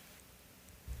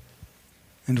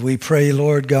 And we pray,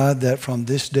 Lord God, that from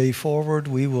this day forward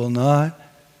we will not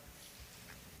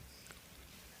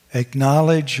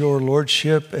acknowledge your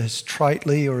lordship as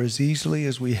tritely or as easily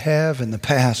as we have in the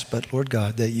past, but Lord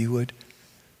God, that you would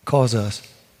cause us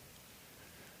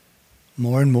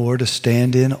more and more to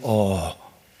stand in awe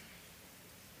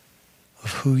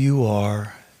of who you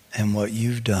are and what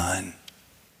you've done.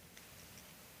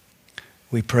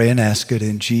 We pray and ask it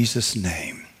in Jesus'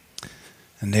 name.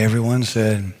 And everyone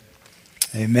said,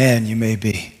 amen. You may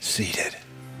be seated.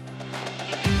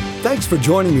 Thanks for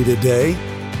joining me today.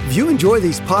 If you enjoy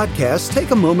these podcasts,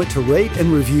 take a moment to rate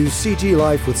and review CG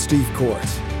Life with Steve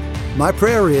Korts. My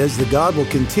prayer is that God will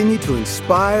continue to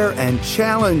inspire and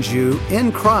challenge you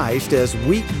in Christ as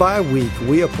week by week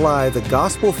we apply the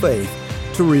gospel faith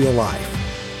to real life.